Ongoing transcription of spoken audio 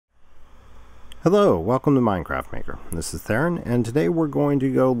Hello, welcome to Minecraft Maker. This is Theron, and today we're going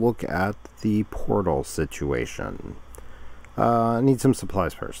to go look at the portal situation. I need some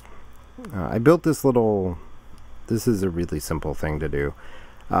supplies first. I built this little... This is a really simple thing to do.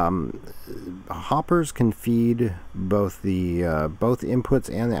 Hoppers can feed both the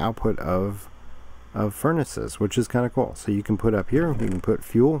inputs and the output of furnaces, which is kind of cool. So you can put up here, you can put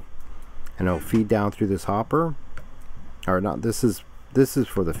fuel, and it'll feed down through this hopper. Or not, this is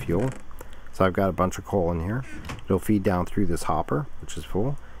for the fuel. So I've got a bunch of coal in here. It'll feed down through this hopper, which is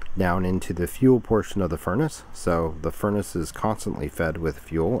full, down into the fuel portion of the furnace. So the furnace is constantly fed with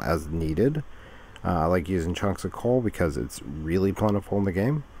fuel as needed. I like using chunks of coal because it's really plentiful in the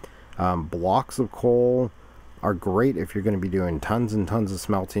game. Blocks of coal are great if you're going to be doing tons and tons of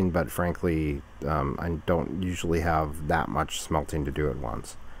smelting, but frankly, I don't usually have that much smelting to do at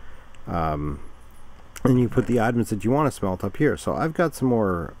once. And you put the items that you want to smelt up here. So I've got some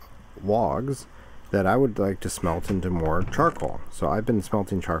more logs that I would like to smelt into more charcoal. So I've been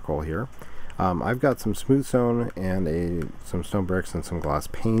smelting charcoal here. I've got some smooth stone and some stone bricks and some glass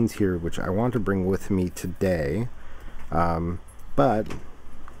panes here, which I want to bring with me today. But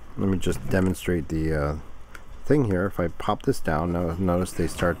let me just demonstrate the thing here. If I pop this down, notice they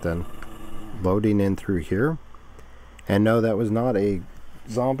start then loading in through here. And no, that was not a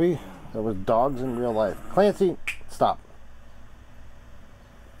zombie. That was dogs in real life. Clancy, stop.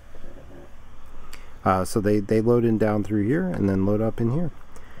 So they load in down through here and then load up in here.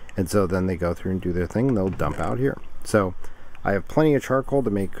 And so then they go through and do their thing and they'll dump out here. So I have plenty of charcoal to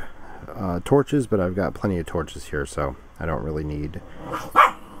make torches, but I've got plenty of torches here, so I don't really need...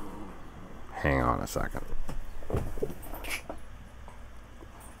 Hang on a second.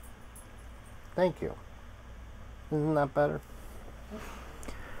 Thank you. Isn't that better?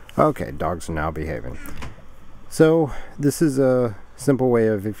 Okay, dogs are now behaving. So this is a simple way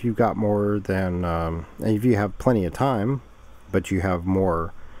of, if you've got more than, if you have plenty of time, but you have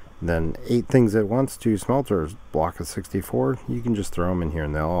more than 8 things at once to smelt, or block of 64, you can just throw them in here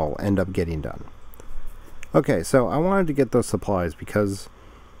and they'll all end up getting done. Okay, so I wanted to get those supplies because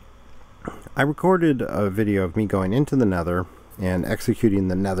I recorded a video of me going into the Nether and executing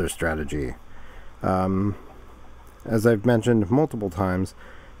the Nether strategy. As I've mentioned multiple times,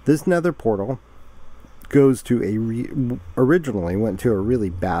 this Nether portal goes to originally went to a really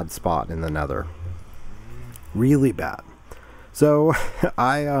bad spot in the Nether. Really bad. So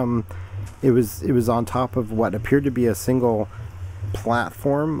it was on top of what appeared to be a single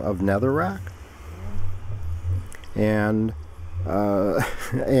platform of netherrack, and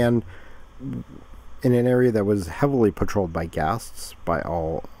and in an area that was heavily patrolled by ghasts by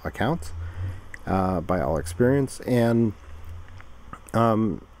all accounts, by all experience, and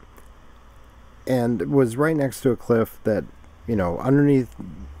was right next to a cliff that, you know, underneath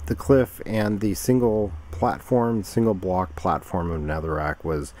the cliff and the single block platform of netherrack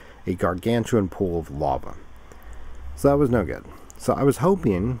was a gargantuan pool of lava. So that was no good. So I was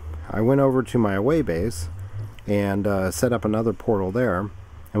hoping, I went over to my away base and set up another portal there,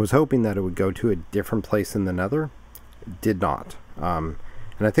 and was hoping that it would go to a different place in the Nether. It did not. And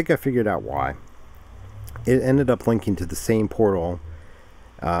I think I figured out why. It ended up linking to the same portal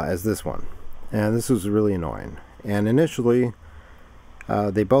as this one. And this was really annoying. And initially,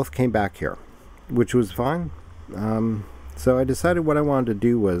 they both came back here, which was fine. So I decided what I wanted to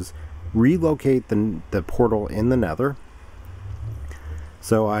do was relocate the portal in the Nether.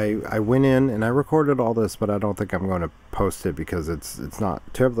 So I went in and I recorded all this, but I don't think I'm going to post it because it's not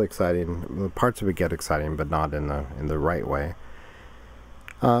terribly exciting. Parts of it get exciting, but not in the right way.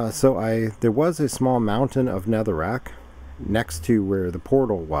 So there was a small mountain of netherrack next to where the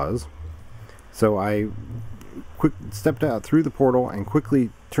portal was. So I stepped out through the portal and quickly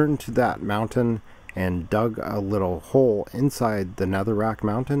turned to that mountain and dug a little hole inside the netherrack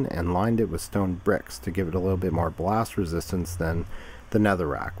mountain and lined it with stone bricks to give it a little bit more blast resistance than the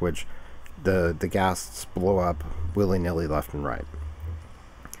netherrack, which the ghasts blow up willy-nilly left and right.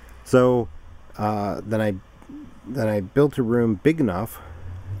 So then I built a room big enough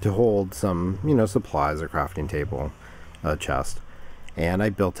to hold some, you know, supplies, a crafting table, a chest. And I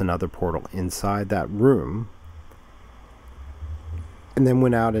built another portal inside that room, and then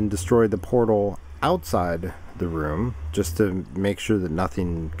went out and destroyed the portal outside the room just to make sure that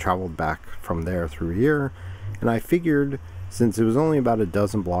nothing traveled back from there through here. And I figured, since it was only about a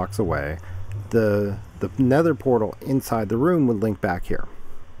dozen blocks away, the Nether portal inside the room would link back here.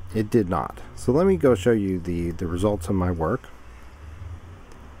 It did not. So let me go show you the results of my work.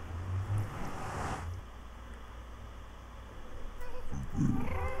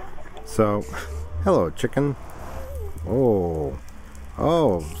 So, hello chicken. Oh,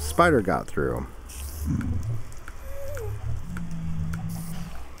 Oh, spider got through.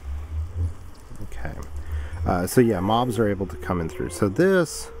 Okay. So yeah, mobs are able to come in through. So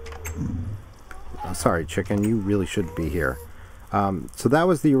this... Oh, sorry, chicken, you really shouldn't be here. So that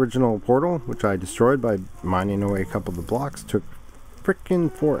was the original portal, which I destroyed by mining away a couple of the blocks. Took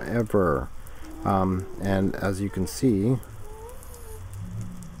frickin' forever. And as you can see...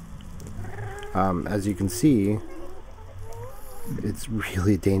 it's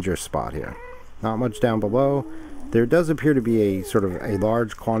really a dangerous spot here. Not much down below. There does appear to be a sort of a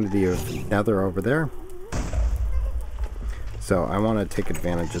large quantity of nether over there. So I want to take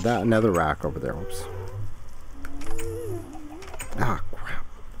advantage of that. Nether rack over there. Oops. Ah, crap.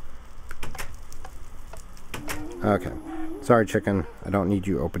 Okay. Sorry, chicken. I don't need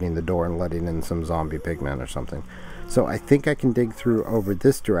you opening the door and letting in some zombie pigmen or something. So I think I can dig through over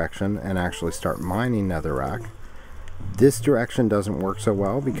this direction and actually start mining netherrack. This direction doesn't work so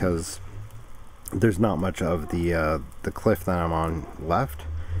well because there's not much of the cliff that I'm on left.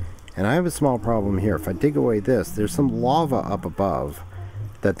 And I have a small problem here. If I dig away this, there's some lava up above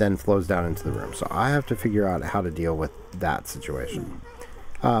that then flows down into the room. So I have to figure out how to deal with that situation.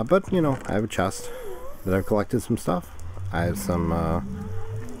 But, you know, I have a chest that I've collected some stuff. I have some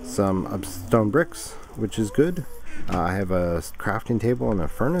stone bricks, which is good. I have a crafting table and a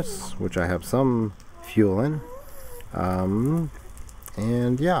furnace, which I have some fuel in.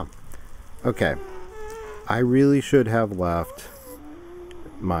 And yeah. Okay. I really should have left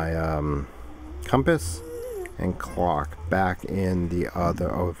my compass and clock back in the other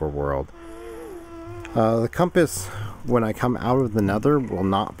overworld. The compass, when I come out of the nether, will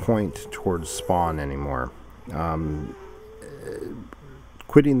not point towards spawn anymore.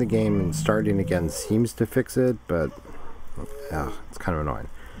 Quitting the game and starting again seems to fix it, but it's kind of annoying.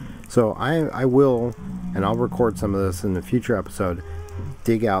 So I will, and I'll record some of this in the future episode,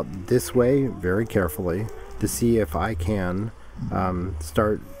 dig out this way very carefully to see if I can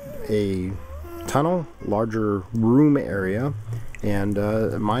start a tunnel, larger room area, and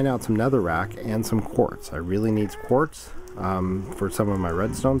mine out some netherrack and some quartz. I really need quartz for some of my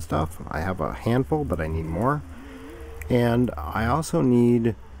redstone stuff. I have a handful, but I need more. And I also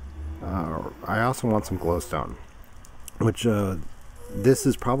need, I also want some glowstone, which this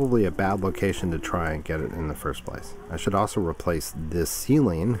is probably a bad location to try and get it in the first place. I should also replace this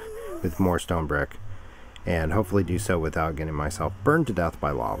ceiling with more stone brick, and hopefully do so without getting myself burned to death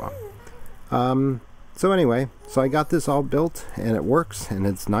by lava. So anyway, so I got this all built, and it works, and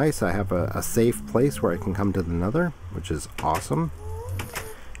it's nice. I have a safe place where I can come to the nether, which is awesome,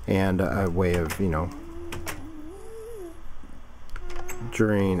 and a way of, you know,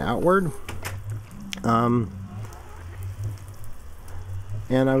 journeying outward.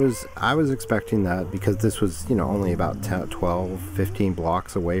 And I was expecting that, because this was, you know, only about 10, 12, 15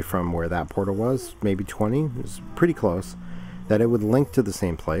 blocks away from where that portal was, maybe 20, it was pretty close, that it would link to the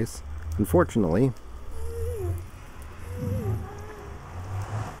same place. Unfortunately,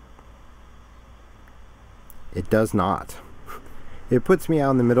 it does not. It puts me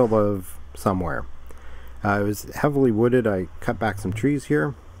out in the middle of somewhere. It was heavily wooded. I cut back some trees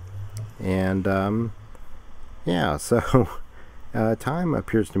here, and yeah, so time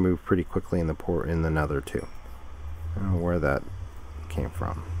appears to move pretty quickly in the nether too. I don't know where that came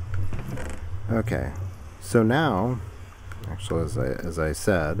from. Okay, so now, actually, as I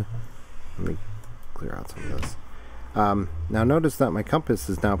said, let me clear out some of this. Now notice that my compass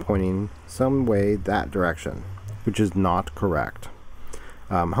is now pointing some way that direction, which is not correct.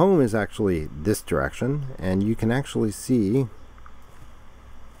 Home is actually this direction, and you can actually see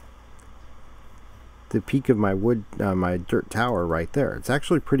the peak of my my dirt tower right there. It's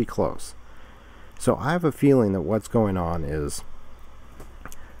actually pretty close. So I have a feeling that what's going on is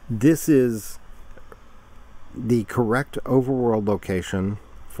this is the correct overworld location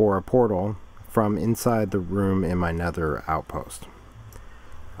for a portal from inside the room in my nether outpost.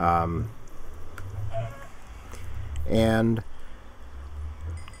 And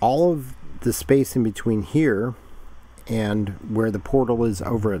all of the space in between here and where the portal is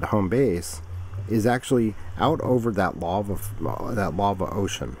over at home base is actually out over that lava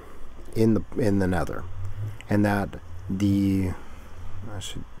ocean in the nether, and that it's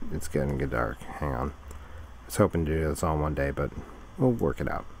getting good dark. Hang on, I was hoping to do this all in one day, but we'll work it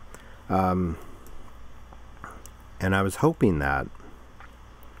out. And I was hoping that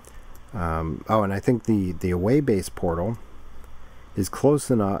oh, and I think the away base portal is close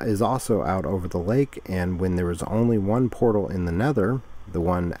enough, is also out over the lake, and when there was only one portal in the nether, the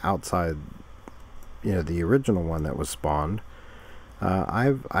one outside, you know, the original one that was spawned,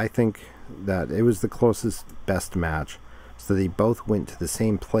 I think that it was the closest best match. So they both went to the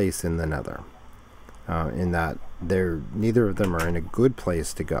same place in the Nether. In that neither of them are in a good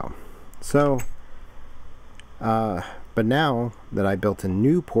place to go. So, but now that I built a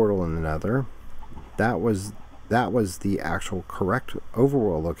new portal in the Nether, that was the actual correct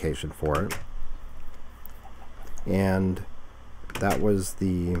overworld location for it, and that was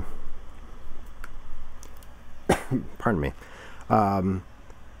the pardon me.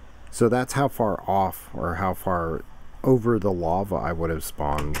 So that's how far off, or how far over the lava I would have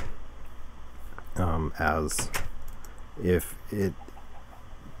spawned, as if it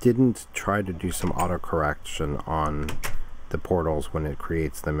didn't try to do some auto correction on the portals when it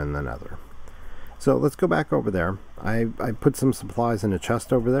creates them in the Nether. So let's go back over there. I put some supplies in a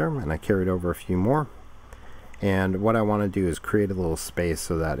chest over there, and I carried over a few more. And what I want to do is create a little space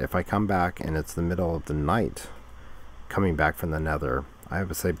so that if I come back and it's the middle of the night coming back from the Nether, I have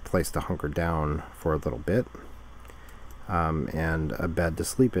a safe place to hunker down for a little bit, and a bed to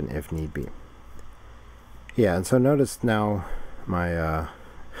sleep in if need be. Yeah, and so notice now my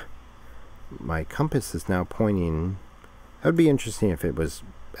my compass is now pointing. That would be interesting if it was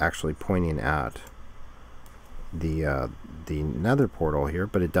actually pointing at the Nether portal here,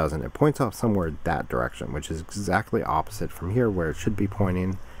 but it doesn't. It points off somewhere that direction, which is exactly opposite from here where it should be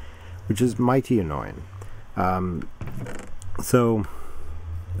pointing, which is mighty annoying. So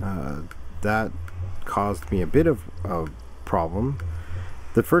that caused me a bit of a problem.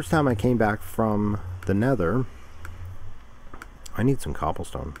 The first time I came back from the Nether, I need some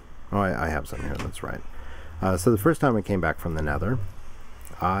cobblestone. Oh, I have some here, that's right. So the first time I came back from the Nether,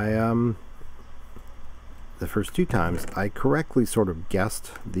 the first two times I correctly sort of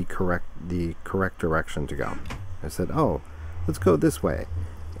guessed the correct direction to go. I said, oh, let's go this way,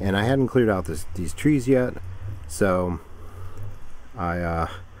 and I hadn't cleared out these trees yet, so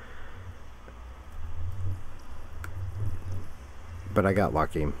but I got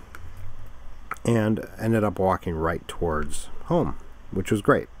lucky and ended up walking right towards home, which was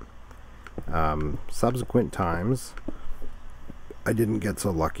great. Subsequent times I didn't get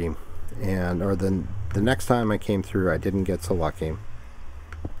so lucky, or the next time I came through I didn't get so lucky,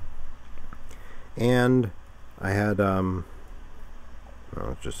 and I had oh,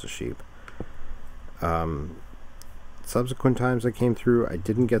 it's just a sheep. Subsequent times I came through I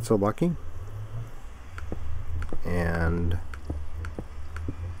didn't get so lucky, and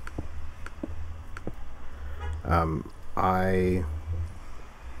I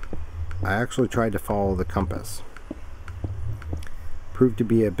actually tried to follow the compass. Proved to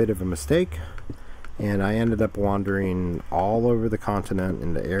be a bit of a mistake, and I ended up wandering all over the continent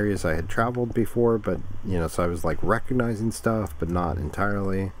into areas I had traveled before, but you know, so I was like recognizing stuff but not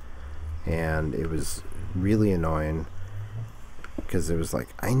entirely, and it was really annoying because it was like,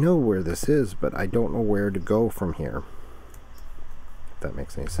 I know where this is, but I don't know where to go from here, if that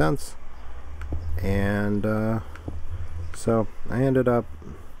makes any sense. And so I ended up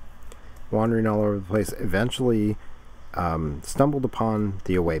wandering all over the place. Eventually stumbled upon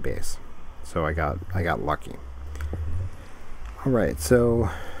the away base, so I got lucky. Alright, so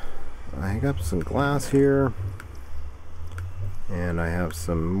I got some glass here, and I have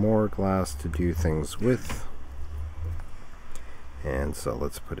some more glass to do things with, and so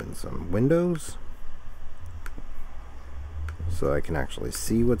let's put in some windows so I can actually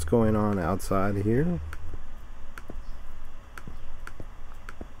see what's going on outside here.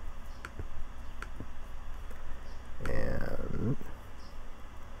 And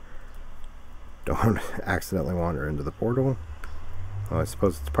don't accidentally wander into the portal. Oh, I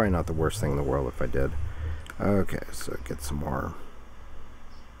suppose it's probably not the worst thing in the world if I did. Okay, so get some more.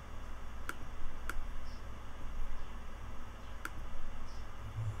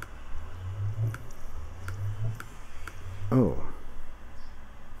 Oh.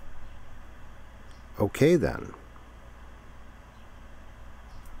 Okay then.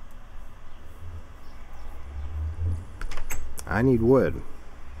 I need wood.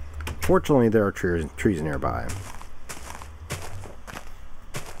 Fortunately, there are trees nearby.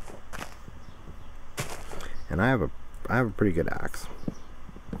 And I have a pretty good axe.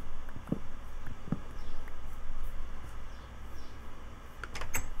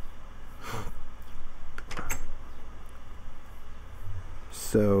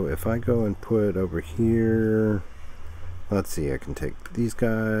 So if I go and put over here, let's see, I can take these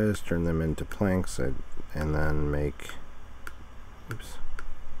guys, turn them into planks, and then make, oops,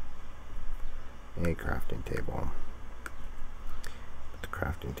 a crafting table. Put the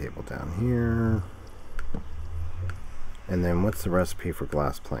crafting table down here. And then what's the recipe for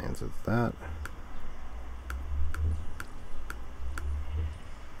glass planes? It's that.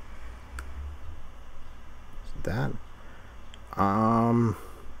 That. Um,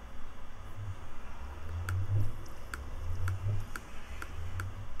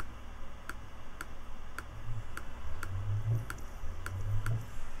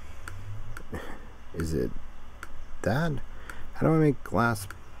 is it that? How do I make glass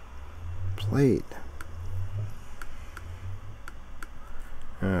plate?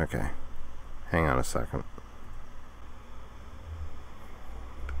 Okay, hang on a second.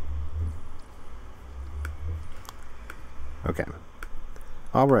 Okay.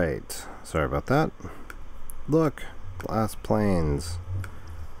 Alright. Sorry about that. Look. Glass planes.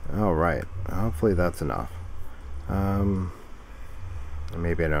 Alright. Hopefully that's enough.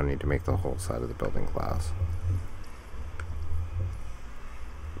 Maybe I don't need to make the whole side of the building glass.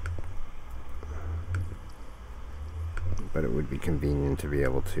 But it would be convenient to be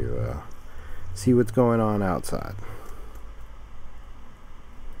able to see what's going on outside.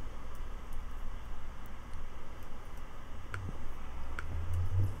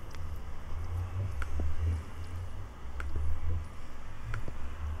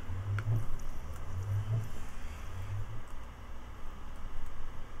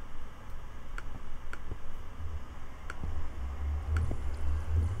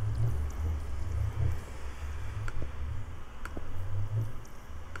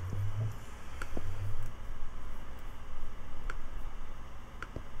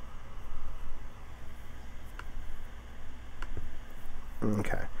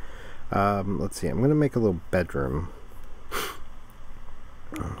 Okay. Let's see. I'm going to make a little bedroom.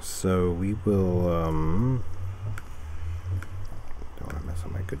 So we will, don't want to mess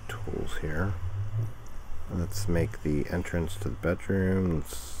up my good tools here. Let's make the entrance to the bedroom.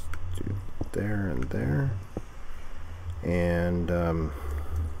 Let's do there and there. And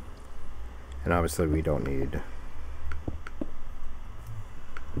obviously we don't need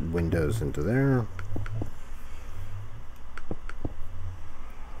windows into there.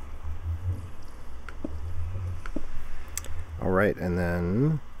 Alright, and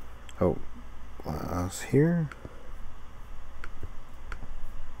then, oh, glass here.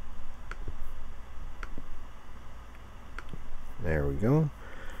 There we go.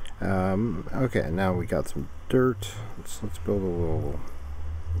 Okay, now we got some dirt. Let's build a little,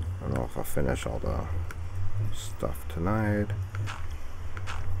 I don't know if I'll finish all the stuff tonight.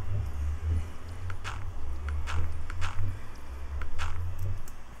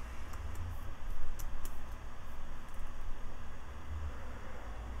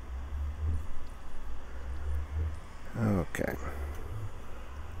 Okay,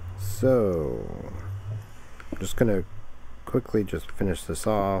 so I'm just gonna quickly just finish this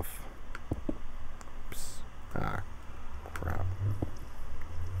off. Oops. Ah, crap.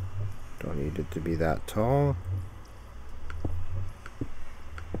 Don't need it to be that tall.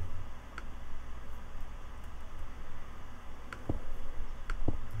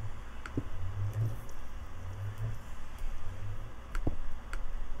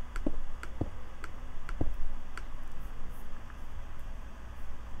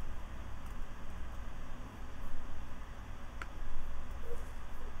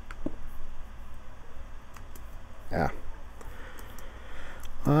 Yeah.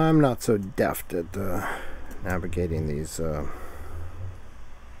 I'm not so deft at navigating these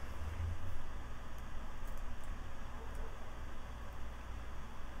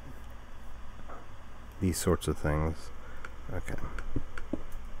sorts of things. Okay.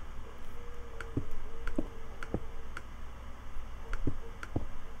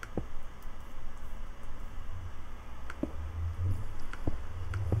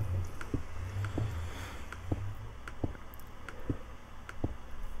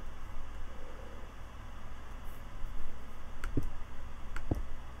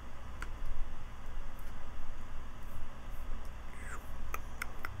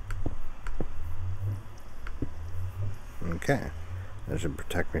 Okay, that should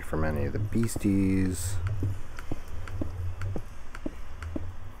protect me from any of the beasties.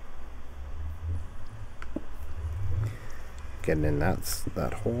 Getting in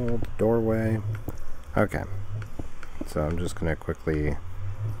that hole, the doorway. Okay, so I'm just gonna quickly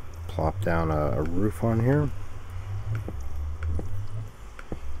plop down a roof on here.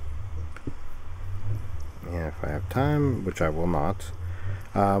 And if I have time, which I will not,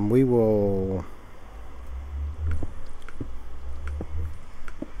 we will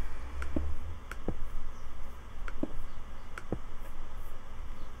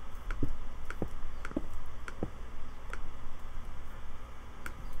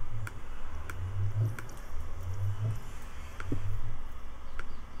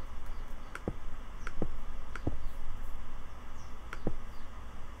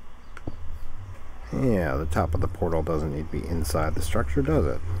Yeah, the top of the portal doesn't need to be inside the structure, does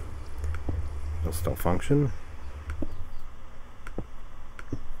it? It'll still function.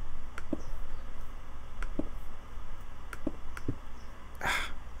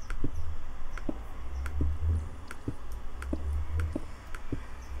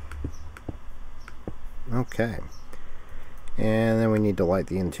 Okay. And then we need to light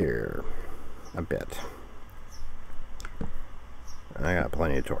the interior a bit. I got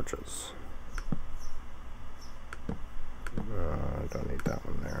plenty of torches. Don't need that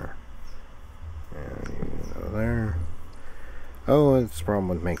one there. And you can go there. Oh, it's a problem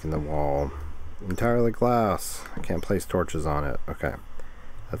with making the wall entirely glass. I can't place torches on it. Okay,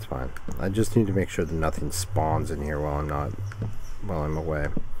 that's fine. I just need to make sure that nothing spawns in here while I'm away.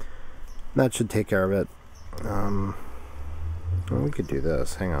 That should take care of it. Well, we could do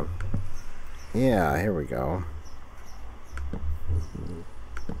this. Hang on. Yeah, here we go.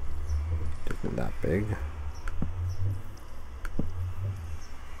 Isn't that big?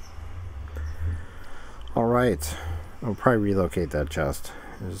 Alright. I'll probably relocate that chest.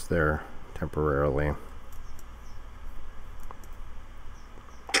 It's there temporarily.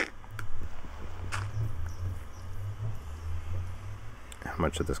 How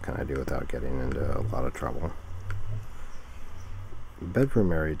much of this can I do without getting into a lot of trouble? The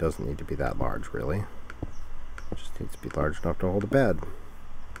bedroom area doesn't need to be that large, really. It just needs to be large enough to hold a bed.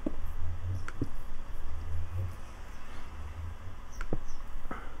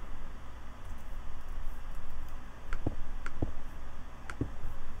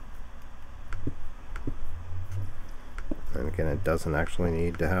 And again, it doesn't actually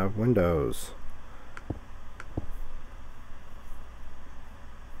need to have windows.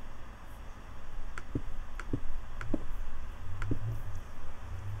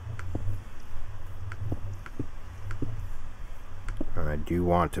 I do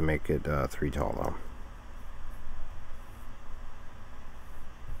want to make it 3 tall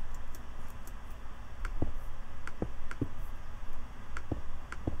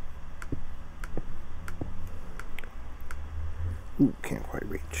though. Ooh, can't quite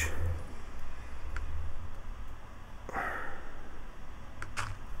reach.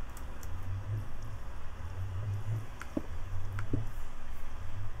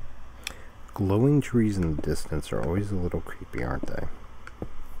 Glowing trees in the distance are always a little creepy, aren't they?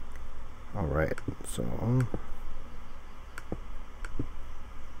 Alright, so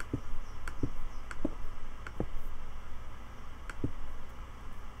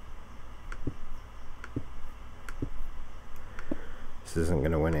this isn't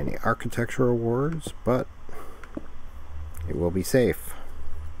going to win any architecture awards, but it will be safe.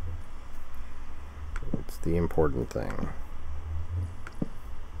 It's the important thing.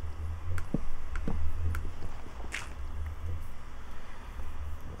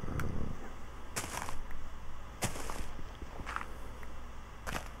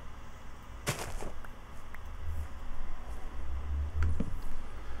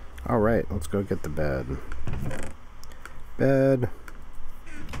 Alright, let's go get the bed. Bed.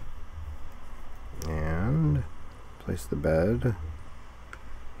 And place the bed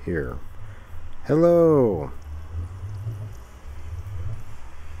here. Hello!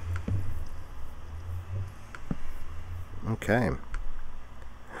 Okay.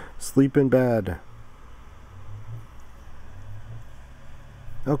 Sleep in bed.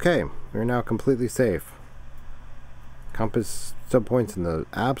 Okay, we're now completely safe. Compass still points in the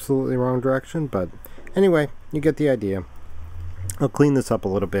absolutely wrong direction, but anyway, you get the idea. I'll clean this up a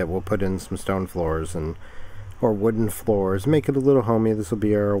little bit. We'll put in some stone floors or wooden floors, make it a little homey. This will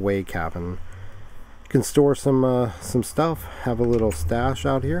be our away cabin. You can store some stuff, have a little stash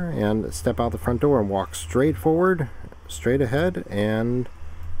out here, and step out the front door and walk straight forward, straight ahead, and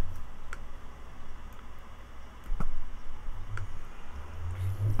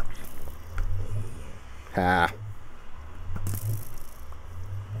ha.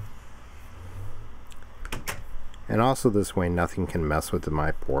 And also this way nothing can mess with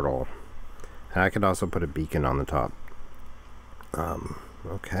my portal. And I could also put a beacon on the top.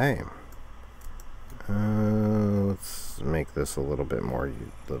 Okay. Let's make this a little bit more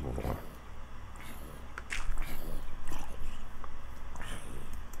livable.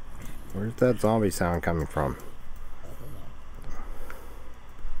 Where's that zombie sound coming from?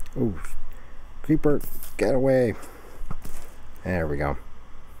 Ooh. Creeper, get away. There we go.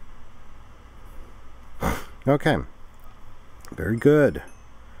 Okay, very good.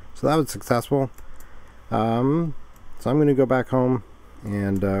 So that was successful. So I'm going to go back home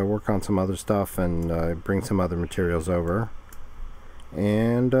and work on some other stuff and bring some other materials over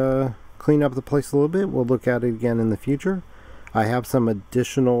and clean up the place a little bit. We'll look at it again in the future. I have some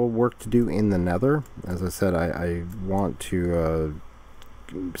additional work to do in the Nether. As I said, I want to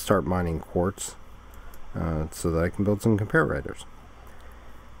start mining quartz so that I can build some comparators.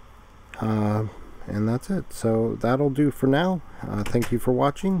 And that's it. So that'll do for now. Thank you for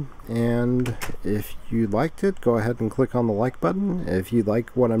watching, and if you liked it, go ahead and click on the like button. If you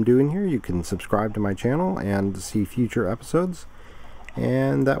like what I'm doing here, you can subscribe to my channel and see future episodes.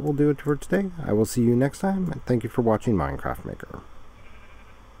 And that will do it for today. I will see you next time, and thank you for watching Minecraft Maker.